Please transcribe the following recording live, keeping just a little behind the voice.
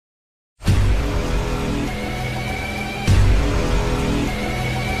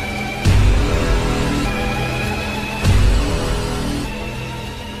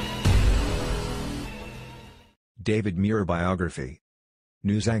David Muir Biography.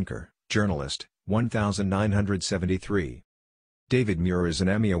 News anchor, journalist, 1973. David Muir is an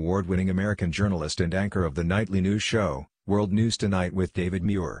Emmy Award-winning American journalist and anchor of the nightly news show, World News Tonight with David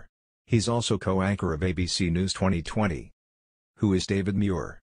Muir. He's also co-anchor of ABC News 2020. Who is David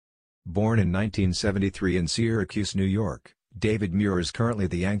Muir? Born in 1973 in Syracuse, New York, David Muir is currently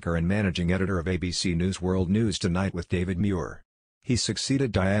the anchor and managing editor of ABC News World News Tonight with David Muir. He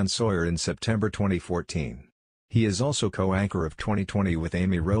succeeded Diane Sawyer in September 2014. He is also co-anchor of 2020 with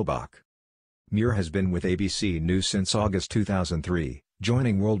Amy Robach. Muir has been with ABC News since August 2003,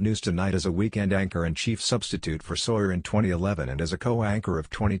 joining World News Tonight as a weekend anchor and chief substitute for Sawyer in 2011 and as a co-anchor of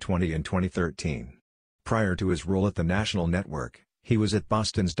 2020 and 2013. Prior to his role at the national network, he was at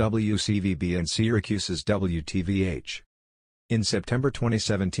Boston's WCVB and Syracuse's WTVH. In September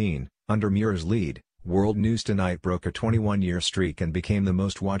 2017, under Muir's lead, World News Tonight broke a 21-year streak and became the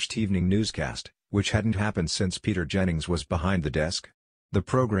most-watched evening newscast, which hadn't happened since Peter Jennings was behind the desk. The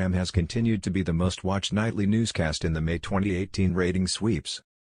program has continued to be the most-watched nightly newscast in the May 2018 rating sweeps.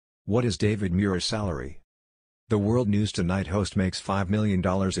 What is David Muir's salary? The World News Tonight host makes $5 million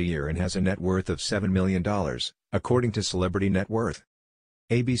a year and has a net worth of $7 million, according to Celebrity Net Worth.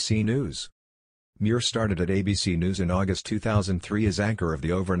 ABC News. Muir started at ABC News in August 2003 as anchor of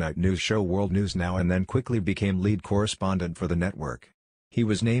the overnight news show World News Now and then quickly became lead correspondent for the network. He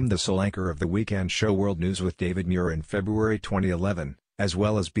was named the sole anchor of the weekend show World News with David Muir in February 2011, as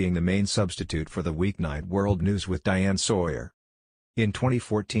well as being the main substitute for the weeknight World News with Diane Sawyer. In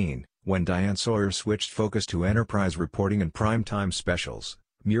 2014, when Diane Sawyer switched focus to enterprise reporting and primetime specials,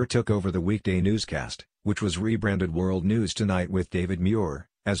 Muir took over the weekday newscast, which was rebranded World News Tonight with David Muir,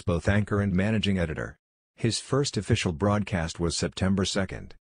 as both anchor and managing editor. His first official broadcast was September 2.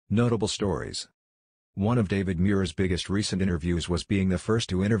 Notable stories. One of David Muir's biggest recent interviews was being the first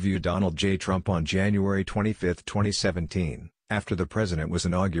to interview Donald J. Trump on January 25, 2017, after the president was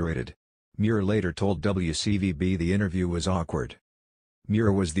inaugurated. Muir later told WCVB the interview was awkward.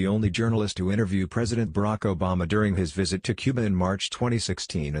 Muir was the only journalist to interview President Barack Obama during his visit to Cuba in March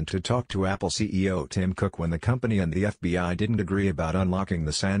 2016 and to talk to Apple CEO Tim Cook when the company and the FBI didn't agree about unlocking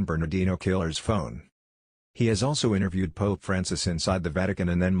the San Bernardino killer's phone. He has also interviewed Pope Francis inside the Vatican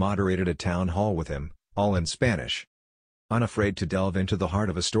and then moderated a town hall with him, all in Spanish. Unafraid to delve into the heart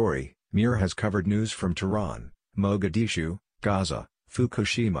of a story, Muir has covered news from Tehran, Mogadishu, Gaza,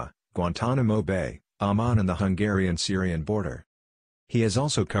 Fukushima, Guantanamo Bay, Amman and the Hungarian-Syrian border. He has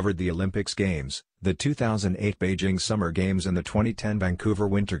also covered the Olympics Games, the 2008 Beijing Summer Games and the 2010 Vancouver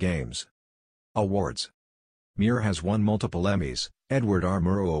Winter Games. Awards. Muir has won multiple Emmys, Edward R.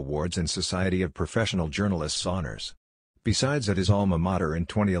 Murrow Awards and Society of Professional Journalists honors. Besides at his alma mater in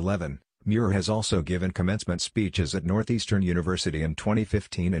 2011, Muir has also given commencement speeches at Northeastern University in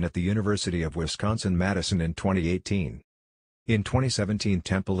 2015 and at the University of Wisconsin-Madison in 2018. In 2017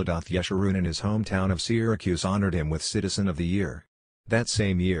 Temple Adath Yeshurun in his hometown of Syracuse honored him with Citizen of the Year. That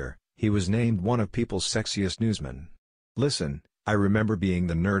same year, he was named one of People's Sexiest Newsmen. Listen, I remember being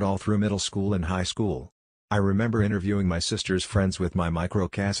the nerd all through middle school and high school. I remember interviewing my sister's friends with my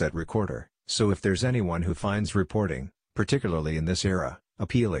microcassette recorder, so if there's anyone who finds reporting, particularly in this era,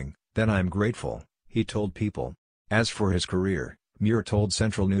 appealing, then I'm grateful, he told People. As for his career, Muir told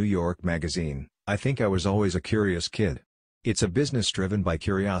Central New York magazine, I think I was always a curious kid. It's a business driven by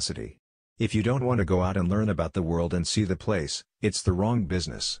curiosity. If you don't want to go out and learn about the world and see the place, it's the wrong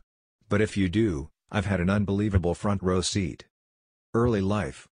business. But if you do, I've had an unbelievable front row seat. Early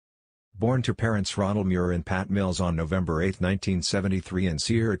life. Born to parents Ronald Muir and Pat Mills on November 8, 1973 in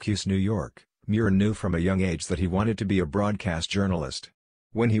Syracuse, New York, Muir knew from a young age that he wanted to be a broadcast journalist.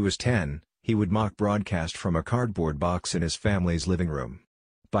 When he was 10, he would mock broadcast from a cardboard box in his family's living room.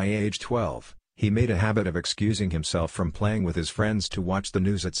 By age 12, he made a habit of excusing himself from playing with his friends to watch the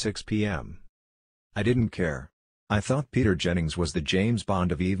news at 6 p.m. I didn't care. I thought Peter Jennings was the James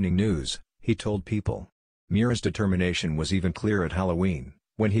Bond of evening news, he told People. Muir's determination was even clear at Halloween,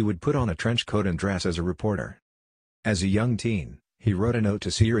 when he would put on a trench coat and dress as a reporter. As a young teen, he wrote a note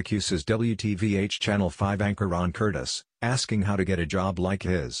to Syracuse's WTVH Channel 5 anchor Ron Curtis, asking how to get a job like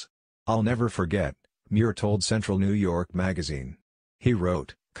his. I'll never forget, Muir told Central New York magazine. He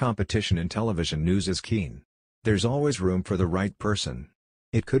wrote, competition in television news is keen. There's always room for the right person.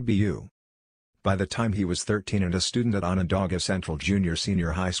 It could be you. By the time he was 13 and a student at Onondaga Central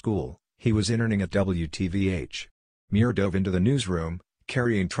Junior-Senior High School, he was interning at WTVH. Muir dove into the newsroom,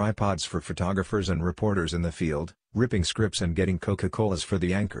 carrying tripods for photographers and reporters in the field, ripping scripts and getting Coca-Colas for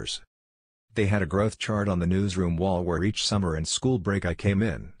the anchors. They had a growth chart on the newsroom wall where each summer and school break I came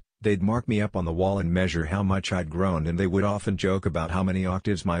in, they'd mark me up on the wall and measure how much I'd grown and they would often joke about how many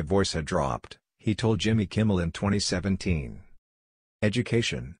octaves my voice had dropped, He told Jimmy Kimmel in 2017.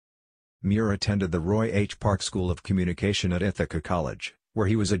 Education. Muir attended the Roy H. Park School of Communication at Ithaca College, where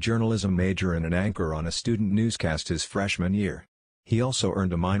he was a journalism major and an anchor on a student newscast his freshman year. He also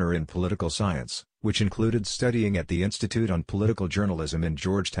earned a minor in political science, which included studying at the Institute on Political Journalism in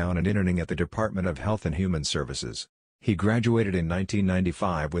Georgetown and interning at the Department of Health and Human Services. He graduated in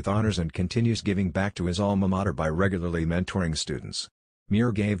 1995 with honors and continues giving back to his alma mater by regularly mentoring students.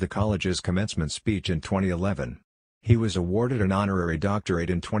 Muir gave the college's commencement speech in 2011. He was awarded an honorary doctorate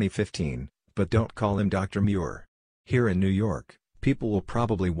in 2015, but don't call him Dr. Muir. Here in New York, people will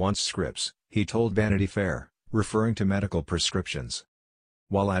probably want scripts, he told Vanity Fair, referring to medical prescriptions.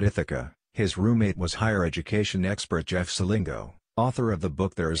 While at Ithaca, his roommate was higher education expert Jeff Salingo, author of the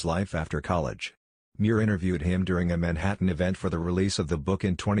book There Is Life After College. Muir interviewed him during a Manhattan event for the release of the book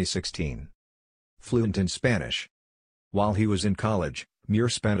in 2016. Fluent in Spanish. While he was in college, Muir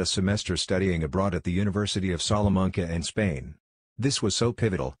spent a semester studying abroad at the University of Salamanca in Spain. This was so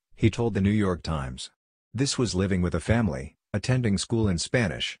pivotal, he told the New York Times. This was living with a family, attending school in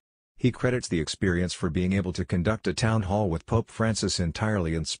Spanish. He credits the experience for being able to conduct a town hall with Pope Francis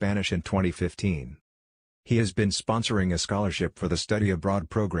entirely in Spanish in 2015. He has been sponsoring a scholarship for the study abroad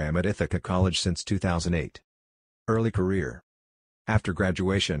program at Ithaca College since 2008. Early career. After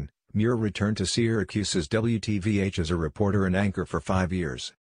graduation, Muir returned to Syracuse's WTVH as a reporter and anchor for 5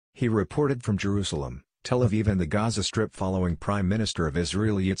 years. He reported from Jerusalem, Tel Aviv and the Gaza Strip following Prime Minister of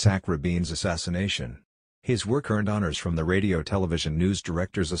Israel Yitzhak Rabin's assassination. His work earned honors from the Radio Television News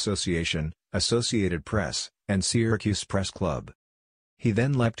Directors Association, Associated Press, and Syracuse Press Club. He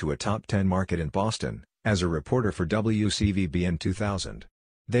then leapt to a top 10 market in Boston, as a reporter for WCVB in 2000.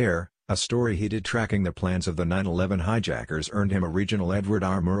 There, a story he did tracking the plans of the 9/11 hijackers earned him a regional Edward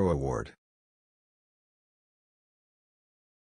R. Murrow Award.